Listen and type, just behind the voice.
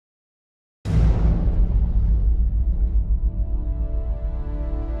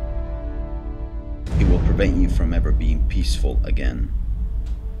will prevent you from ever being peaceful again.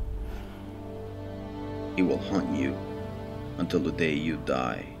 It will haunt you until the day you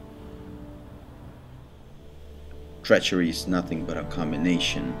die. Treachery is nothing but a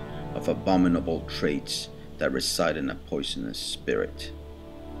combination of abominable traits that reside in a poisonous spirit.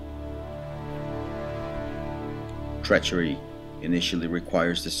 Treachery initially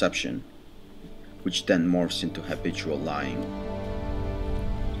requires deception, which then morphs into habitual lying.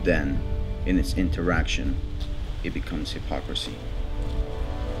 Then, in its interaction, it becomes hypocrisy.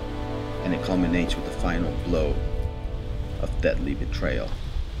 And it culminates with the final blow of deadly betrayal.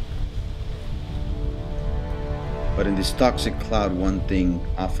 But in this toxic cloud, one thing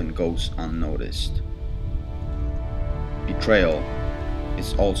often goes unnoticed. Betrayal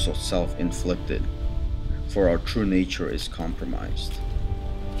is also self-inflicted, for our true nature is compromised.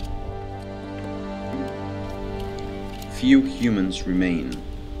 Few humans remain,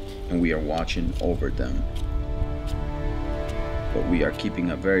 and we are watching over them. But we are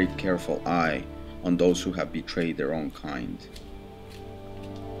keeping a very careful eye on those who have betrayed their own kind.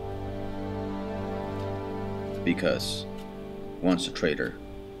 Because once a traitor,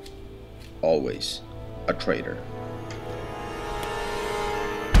 always a traitor.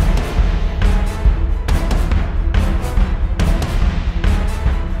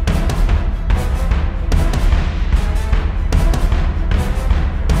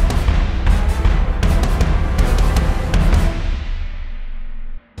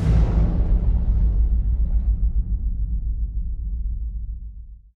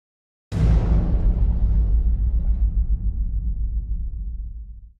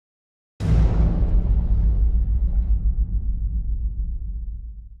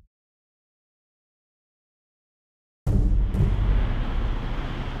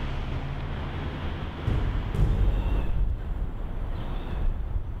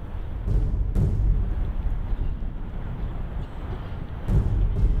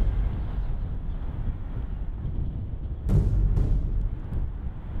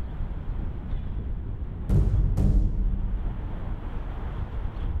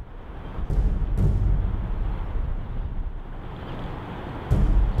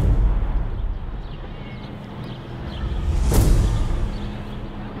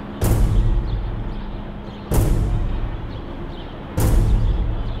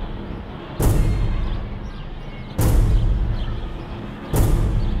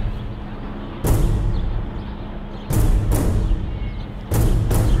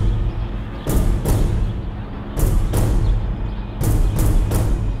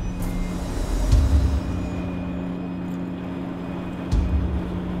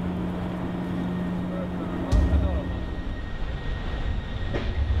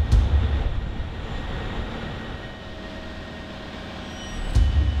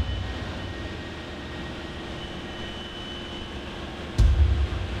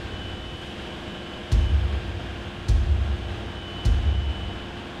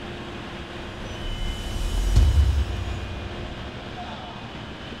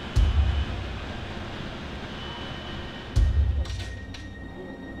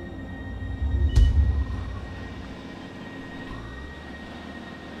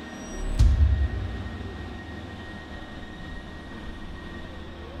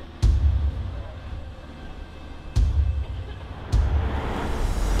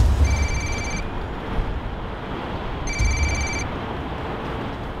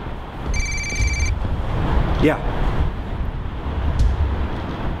 Yeah.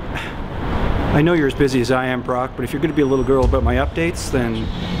 I know you're as busy as I am, Brock, but if you're going to be a little girl about my updates, then...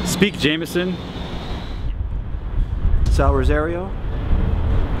 Speak, Jameson. Sal Rosario?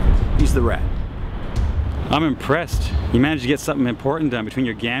 He's the rat. I'm impressed. You managed to get something important done between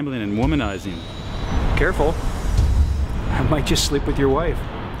your gambling and womanizing. Careful. I might just sleep with your wife.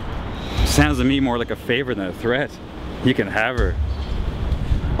 Sounds to me more like a favor than a threat. You can have her.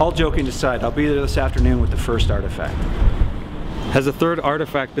 All joking aside, I'll be there this afternoon with the first artifact. Has a third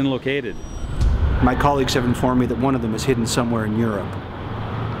artifact been located? My colleagues have informed me that one of them is hidden somewhere in Europe.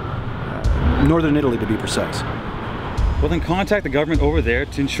 Northern Italy, to be precise. Well, then contact the government over there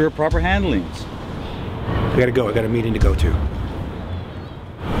to ensure proper handlings. I gotta go. I got a meeting to go to.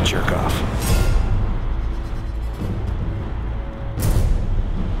 Jerk off.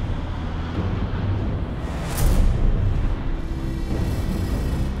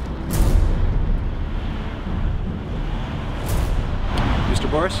 Mr.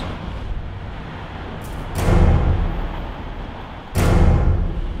 Boris?